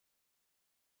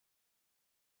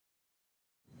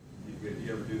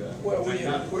Well, we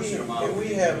have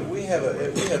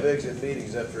exit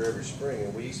meetings after every spring,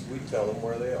 and we tell them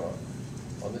where they are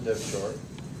on the depth chart.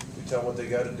 We tell them what they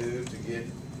got to do to get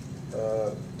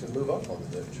to move up on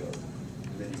the depth chart.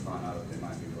 And then you find out if they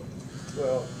might be looking.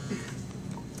 Well,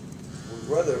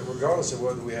 regardless of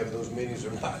whether we have those meetings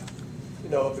or not, you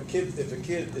know, if a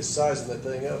kid is sizing the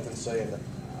thing up and saying,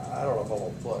 I don't know if I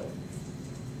want to play,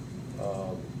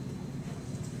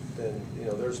 then you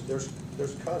know there's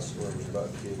constant rumors about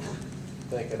kids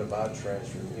thinking about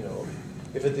transferring. You know,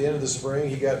 if at the end of the spring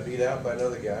he got beat out by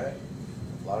another guy,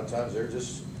 a lot of times they're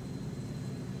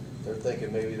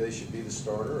thinking maybe they should be the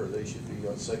starter or they should be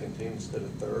on second team instead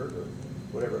of third or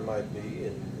whatever it might be,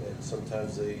 and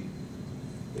sometimes they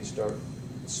start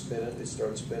spinning. They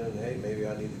start spinning. Hey, maybe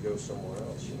I need to go somewhere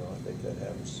else. You know, I think that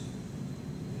happens.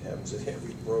 It happens in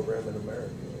every program in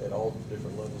America at all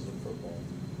different levels of football.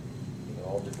 You know,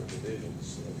 all different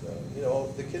divisions, and you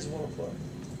know, the kids want to play.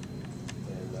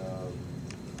 And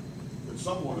but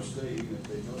some want to stay even if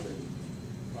they know they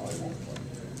probably won't play.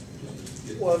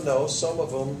 Well, no, some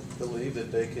of them believe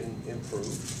that they can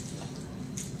improve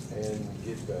and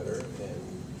get better and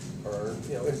earn,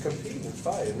 you know, and compete and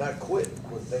fight and not quit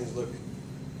when things look,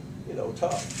 you know,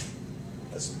 tough.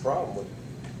 That's the problem with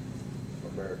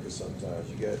America sometimes.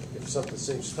 You got, if something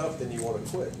seems tough, then you want to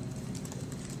quit.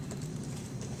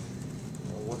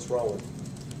 You know, what's wrong with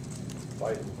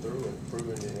fighting through and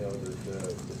proving, you know,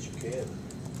 that you can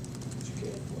play,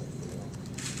 you know.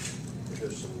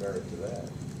 There's some merit to that.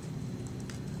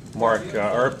 Mark,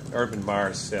 Urban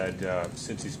Meyer said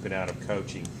since he's been out of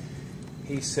coaching,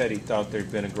 he said he thought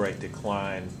there'd been a great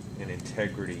decline in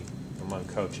integrity among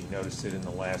coaching. Noticed it in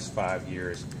the last 5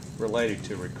 years related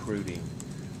to recruiting.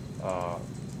 Are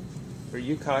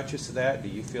you conscious of that? Do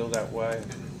you feel that way?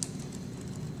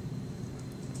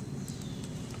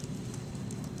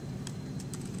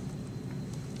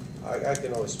 I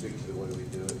can only speak to the way we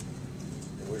do it.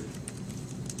 And we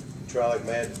try like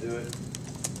mad to do it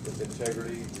with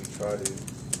integrity. We try to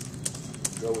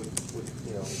go with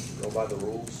you know, go by the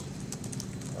rules.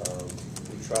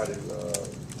 We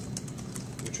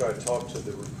try to talk to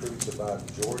the recruits about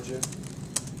Georgia.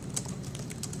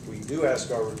 We do ask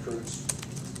our recruits.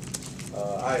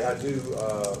 I do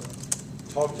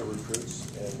talk to recruits,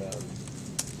 and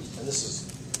this is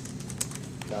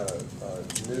not a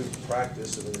new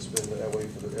practice. I mean, it's been that way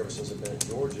ever since I've been in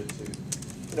Georgia. To,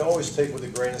 you know, always take with a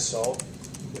grain of salt.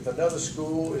 If another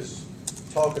school is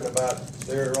talking about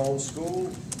their own school,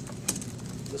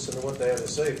 listen to what they have to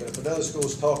say. But if another school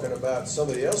is talking about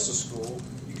somebody else's school,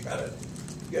 you gotta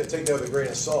take that with a grain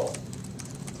of salt.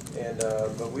 And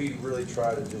but we really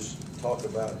try to just talk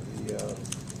about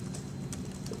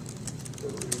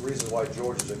the reason why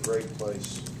Georgia is a great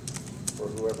place for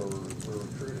whoever we're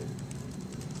recruiting.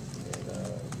 And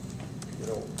we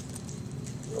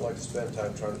don't like to spend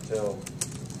time trying to tell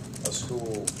a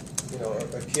school, you know,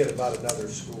 a kid about another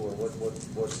school and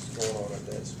what's going on at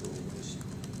that school. We just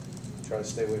try to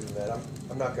stay away from that.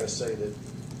 I'm not going to say that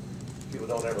people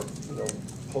don't ever, you know,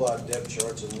 pull out depth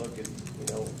charts and look at, you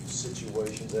know,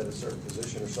 situations at a certain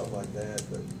position or something like that.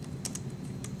 But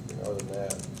you know, other than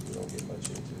that, we don't get much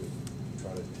into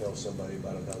trying to tell somebody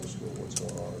about another school what's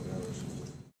going on at another school.